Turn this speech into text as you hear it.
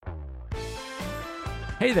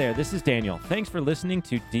Hey there, this is Daniel. Thanks for listening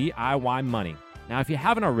to DIY Money. Now, if you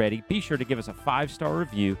haven't already, be sure to give us a 5-star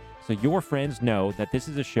review so your friends know that this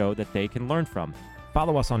is a show that they can learn from.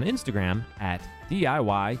 Follow us on Instagram at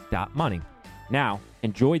DIY.money. Now,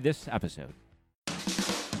 enjoy this episode.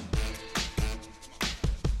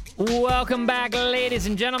 Welcome back, ladies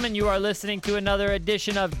and gentlemen. You are listening to another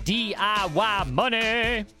edition of DIY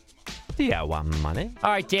Money. DIY Money.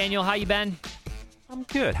 All right, Daniel, how you been? I'm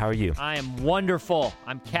good. How are you? I am wonderful.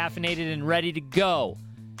 I'm caffeinated and ready to go.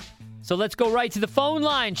 So let's go right to the phone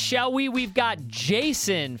line, shall we? We've got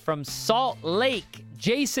Jason from Salt Lake.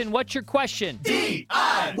 Jason, what's your question?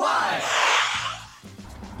 DIY!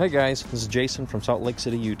 Hey guys, this is Jason from Salt Lake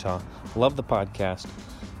City, Utah. Love the podcast.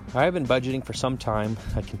 I have been budgeting for some time.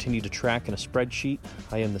 I continue to track in a spreadsheet.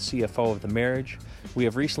 I am the CFO of the marriage. We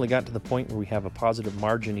have recently got to the point where we have a positive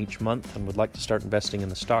margin each month and would like to start investing in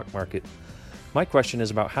the stock market. My question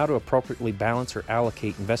is about how to appropriately balance or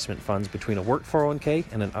allocate investment funds between a work 401k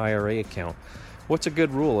and an IRA account. What's a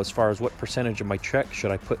good rule as far as what percentage of my check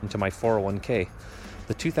should I put into my 401k?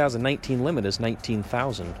 The 2019 limit is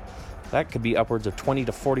 $19,000. That could be upwards of 20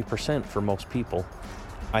 to 40% for most people.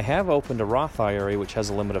 I have opened a Roth IRA which has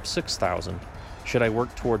a limit of $6,000. Should I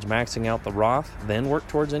work towards maxing out the Roth, then work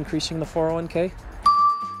towards increasing the 401k?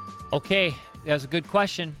 Okay, that's a good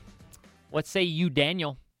question. What say you,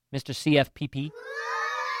 Daniel, Mr. CFPP?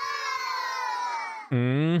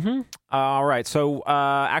 All right. So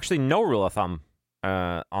actually, no rule of thumb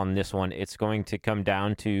on this one. It's going to come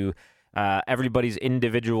down to everybody's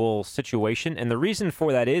individual situation. And the reason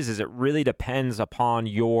for that is it really depends upon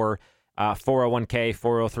your 401k,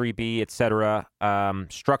 403b, etc.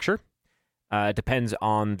 Structure. It depends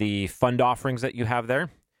on the fund offerings that you have there.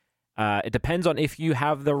 It depends on if you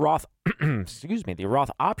have the Roth, the Roth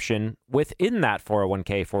option within that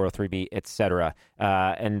 401k, 403b, etc.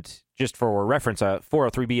 And just for reference,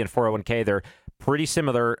 403b and 401k, they're pretty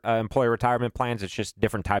similar employer retirement plans. It's just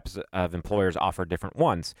different types of employers offer different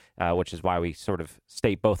ones, which is why we sort of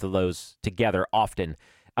state both of those together often.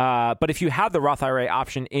 But if you have the Roth IRA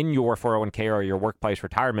option in your 401k or your workplace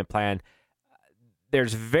retirement plan,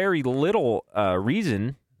 there's very little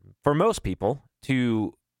reason for most people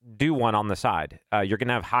to do one on the side. You're going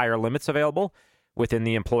to have higher limits available within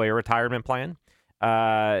the employer retirement plan.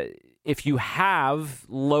 If you have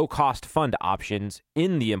low-cost fund options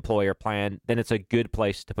in the employer plan, then it's a good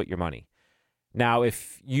place to put your money. Now,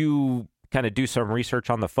 if you kind of do some research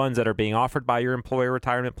on the funds that are being offered by your employer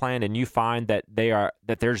retirement plan and you find that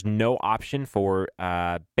there's no option for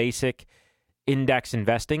basic index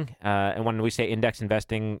investing, and when we say index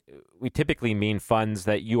investing, we typically mean funds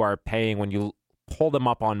that you are paying when you pull them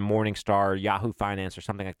up on Morningstar, Yahoo Finance, or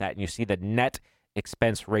something like that, and you see the net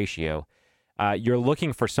expense ratio. You're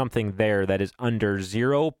looking for something there that is under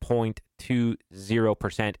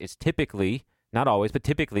 0.20%. Is typically, not always, but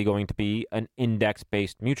typically going to be an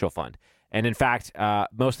index-based mutual fund. And in fact,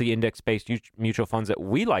 most of the index-based mutual funds that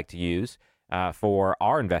we like to use for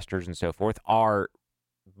our investors and so forth are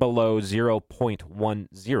below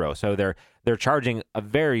 0.10. So they're charging a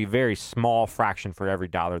very, very small fraction for every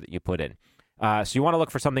dollar that you put in. So you want to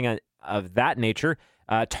look for something of that nature.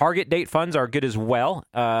 Target date funds are good as well.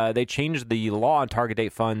 They changed the law on target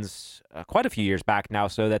date funds quite a few years back now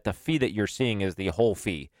so that the fee that you're seeing is the whole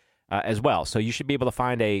fee as well. So you should be able to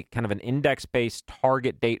find a kind of an index-based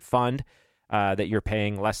target date fund that you're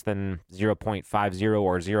paying less than 0.50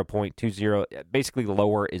 or 0.20. Basically,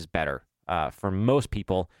 lower is better for most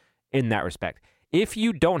people in that respect. If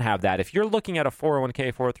you don't have that, if you're looking at a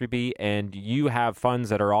 401k, 403b, and you have funds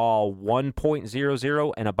that are all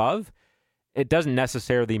 1.00 and above, it doesn't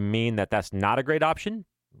necessarily mean that that's not a great option.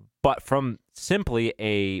 But from simply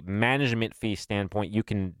a management fee standpoint, you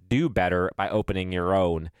can do better by opening your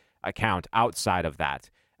own account outside of that.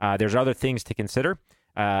 There's other things to consider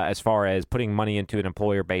as far as putting money into an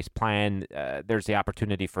employer-based plan. There's the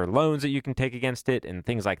opportunity for loans that you can take against it and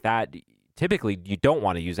things like that. Typically, you don't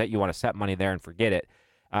want to use that. You want to set money there and forget it.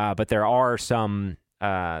 But there are some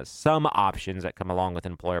options that come along with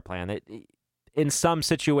an employer plan that in some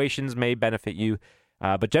situations may benefit you.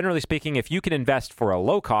 But generally speaking, if you can invest for a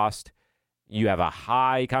low cost, you have a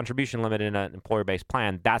high contribution limit in an employer-based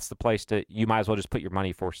plan, that's the place you might as well just put your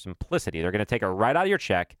money for simplicity. They're going to take it right out of your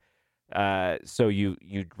check. So you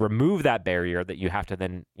remove that barrier that you have to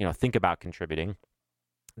then think about contributing.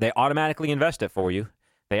 They automatically invest it for you.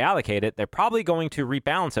 They allocate it. They're probably going to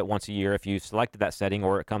rebalance it once a year if you've selected that setting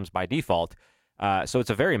or it comes by default. So it's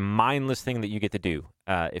a very mindless thing that you get to do.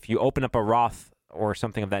 If you open up a Roth or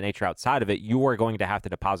something of that nature outside of it, you are going to have to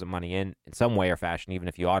deposit money in some way or fashion, even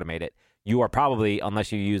if you automate it. You are probably,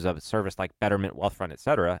 unless you use a service like Betterment, Wealthfront,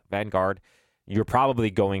 etc., Vanguard, you're probably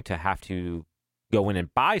going to have to go in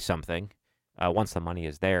and buy something once the money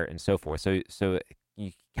is there and so forth. So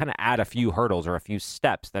you kind of add a few hurdles or a few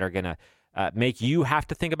steps that are going to make you have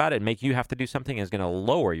to think about it and make you have to do something is going to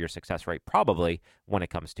lower your success rate probably when it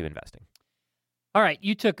comes to investing. All right,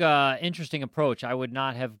 you took an interesting approach. I would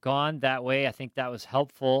not have gone that way. I think that was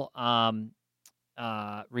helpful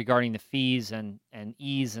regarding the fees and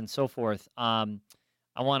ease and so forth. I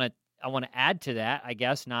want to add to that, I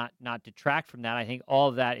guess, not detract from that. I think all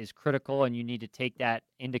of that is critical, and you need to take that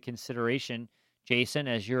into consideration, Jason,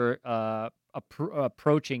 as you're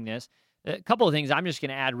approaching this. A couple of things I'm just going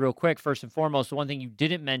to add real quick. First and foremost, the one thing you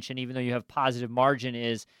didn't mention, even though you have positive margin,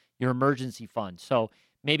 is your emergency fund. So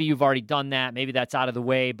maybe you've already done that. Maybe that's out of the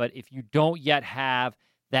way. But if you don't yet have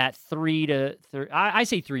that I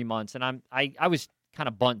say 3 months, and I was kind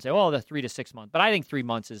of blunt and say, oh, the 3 to 6 months. But I think 3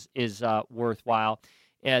 months is worthwhile.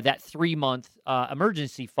 That 3-month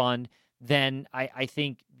emergency fund, then I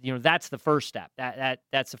think that's the first step.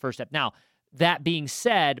 That's the first step. Now, that being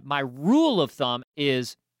said, my rule of thumb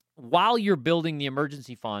is while you're building the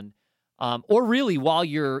emergency fund, or really while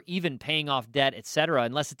you're even paying off debt, et cetera,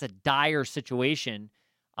 unless it's a dire situation,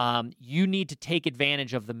 you need to take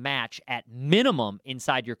advantage of the match at minimum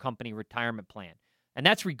inside your company retirement plan. And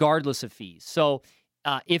that's regardless of fees. So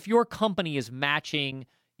if your company is matching,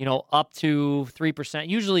 up to 3%,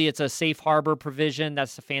 usually it's a safe harbor provision.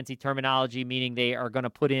 That's the fancy terminology, meaning they are going to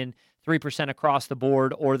put in 3% across the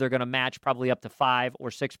board, or they're going to match probably up to 5 or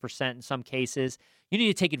 6% in some cases. You need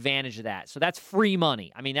to take advantage of that. So that's free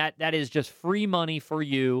money. I mean, that is just free money for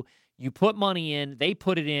you. You put money in, they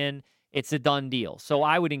put it in, it's a done deal. So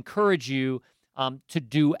I would encourage you to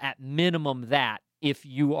do at minimum that if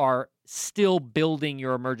you are still building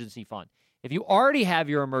your emergency fund. If you already have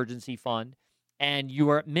your emergency fund and you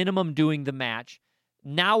are at minimum doing the match,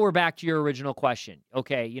 now we're back to your original question.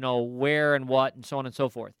 Okay, where and what and so on and so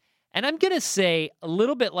forth. And I'm going to say a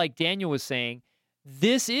little bit like Daniel was saying,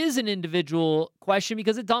 this is an individual question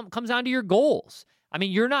because it comes down to your goals. I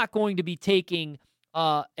mean, you're not going to be taking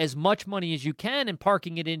as much money as you can and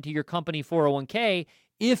parking it into your company 401k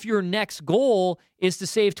if your next goal is to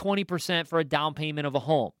save 20% for a down payment of a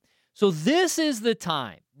home. So this is the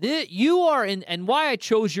time that you are in, and why I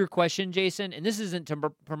chose your question, Jason, and this isn't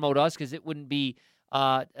to promote us because it wouldn't be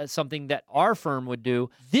something that our firm would do.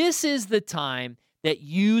 This is the time that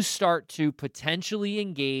you start to potentially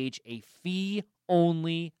engage a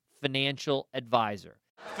fee-only financial advisor.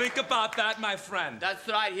 Think about that, my friend. That's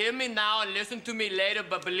right. Hear me now and listen to me later,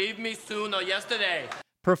 but believe me soon or yesterday.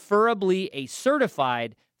 Preferably a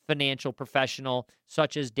certified financial professional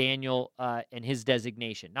such as Daniel and his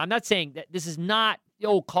designation. Now, I'm not saying that this is not,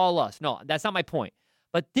 call us. No, that's not my point.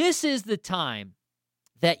 But this is the time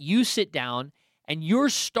that you sit down and you're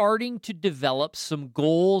starting to develop some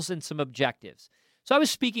goals and some objectives. So I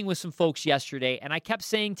was speaking with some folks yesterday, and I kept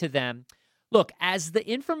saying to them, look, as the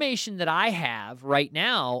information that I have right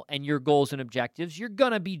now and your goals and objectives, you're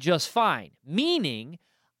going to be just fine. Meaning,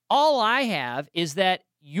 all I have is that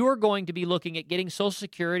you're going to be looking at getting Social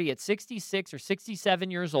Security at 66 or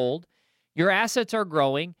 67 years old. Your assets are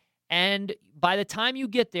growing, and by the time you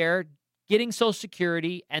get there, getting Social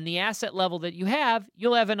Security and the asset level that you have,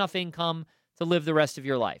 you'll have enough income to live the rest of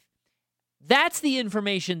your life. That's the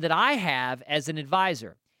information that I have as an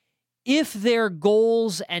advisor. If their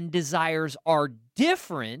goals and desires are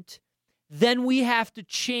different, then we have to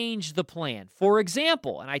change the plan. For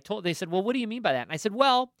example, and they said, well, what do you mean by that? And I said,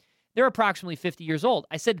 well, they're approximately 50 years old.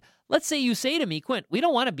 I said, let's say you say to me, Quint, we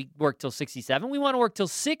don't want to work till 67. We want to work till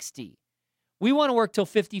 60. We want to work till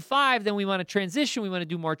 55. Then we want to transition. We want to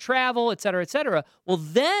do more travel, et cetera, et cetera. Well,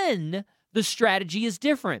 then the strategy is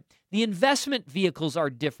different. The investment vehicles are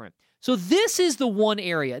different. So this is the one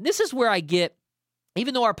area. And this is where I get,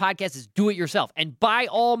 even though our podcast is do it yourself, and by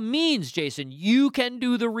all means, Jason, you can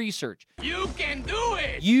do the research. You can do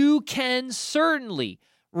it. You can certainly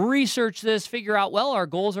research this, figure out, well, our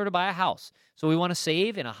goals are to buy a house. So we want to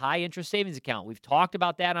save in a high-interest savings account. We've talked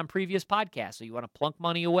about that on previous podcasts. So you want to plunk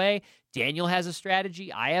money away. Daniel has a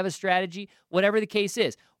strategy. I have a strategy, whatever the case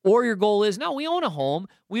is. Or your goal is, no, we own a home.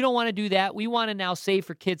 We don't want to do that. We want to now save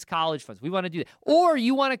for kids' college funds. We want to do that. Or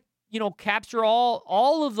you want to capture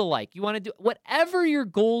all of the like. You want to do whatever your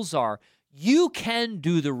goals are. You can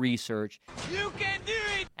do the research. You can do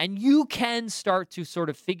it. And you can start to sort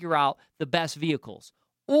of figure out the best vehicles.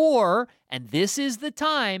 Or, and this is the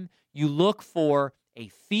time, you look for a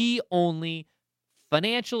fee-only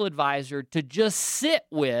financial advisor to just sit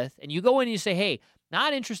with, and you go in and you say, hey,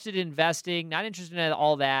 not interested in investing, not interested in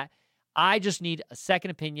all that. I just need a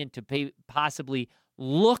second opinion to possibly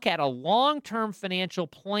look at a long-term financial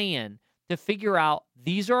plan to figure out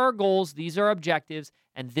these are our goals, these are our objectives,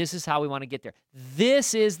 and this is how we want to get there.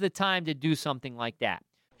 This is the time to do something like that.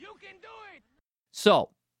 You can do it! So,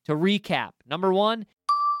 to recap, number 1,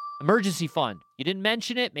 emergency fund. You didn't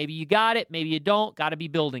mention it. Maybe you got it. Maybe you don't. Got to be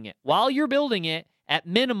building it. While you're building it, at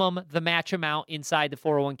minimum, the match amount inside the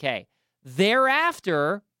 401k.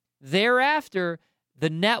 Thereafter, the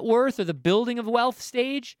net worth or the building of wealth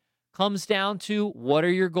stage comes down to what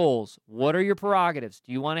are your goals? What are your prerogatives?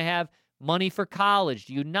 Do you want to have money for college?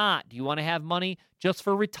 Do you not? Do you want to have money just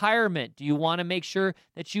for retirement? Do you want to make sure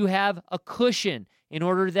that you have a cushion in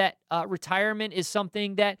order that retirement is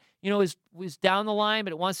something that, is down the line,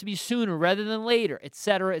 but it wants to be sooner rather than later, et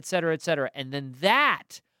cetera, et cetera, et cetera. And then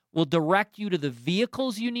that will direct you to the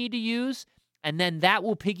vehicles you need to use. And then that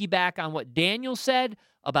will piggyback on what Daniel said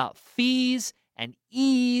about fees and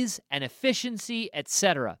ease and efficiency, et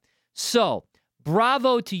cetera. So,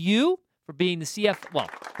 bravo to you for being the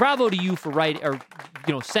bravo to you for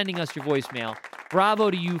sending us your voicemail.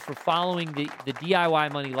 Bravo to you for following the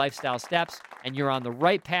DIY Money lifestyle steps, and you're on the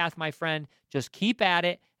right path, my friend. Just keep at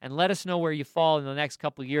it and let us know where you fall in the next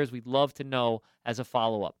couple of years. We'd love to know as a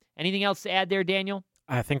follow-up. Anything else to add there, Daniel?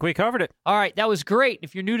 I think we covered it. All right, that was great.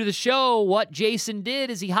 If you're new to the show, what Jason did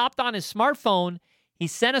is he hopped on his smartphone. He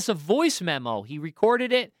sent us a voice memo. He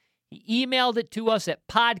recorded it. He emailed it to us at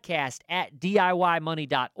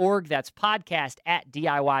podcast@DIYmoney.org. That's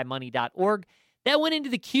podcast@DIYmoney.org. That went into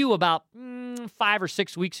the queue about 5 or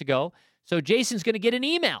 6 weeks ago. So Jason's going to get an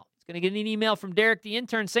email. He's going to get an email from Derek, the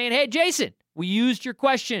intern, saying, hey, Jason, we used your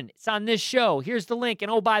question. It's on this show. Here's the link. And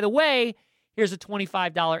oh, by the way, here's a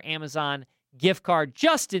 $25 Amazon gift card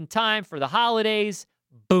just in time for the holidays.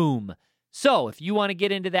 Boom. So if you want to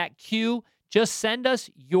get into that queue, just send us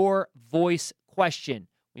your voice question.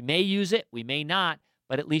 We may use it, we may not,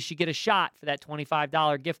 but at least you get a shot for that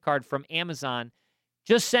 $25 gift card from Amazon.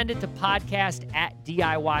 Just send it to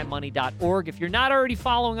podcast@DIYmoney.org. If you're not already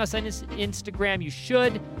following us on Instagram, you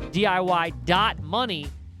should, DIY.money.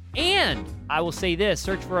 And I will say this,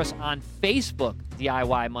 search for us on Facebook,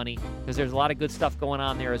 DIY Money, because there's a lot of good stuff going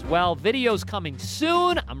on there as well. Videos coming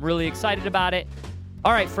soon. I'm really excited about it.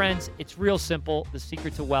 All right, friends, it's real simple. The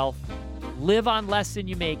secret to wealth. Live on less than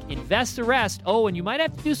you make. Invest the rest. Oh, and you might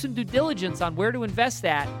have to do some due diligence on where to invest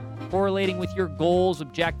that, correlating with your goals,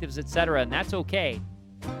 objectives, etc., and that's okay.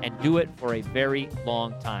 And do it for a very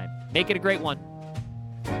long time. Make it a great one.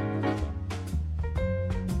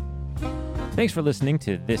 Thanks for listening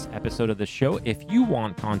to this episode of the show. If you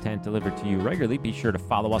want content delivered to you regularly, be sure to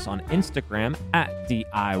follow us on Instagram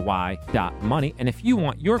 @DIY.money. And if you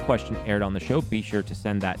want your question aired on the show, be sure to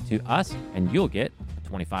send that to us, and you'll get a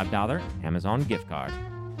 $25 Amazon gift card.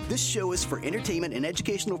 This show is for entertainment and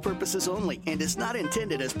educational purposes only and is not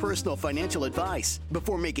intended as personal financial advice.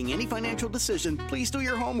 Before making any financial decision, please do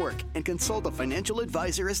your homework and consult a financial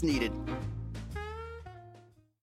advisor as needed.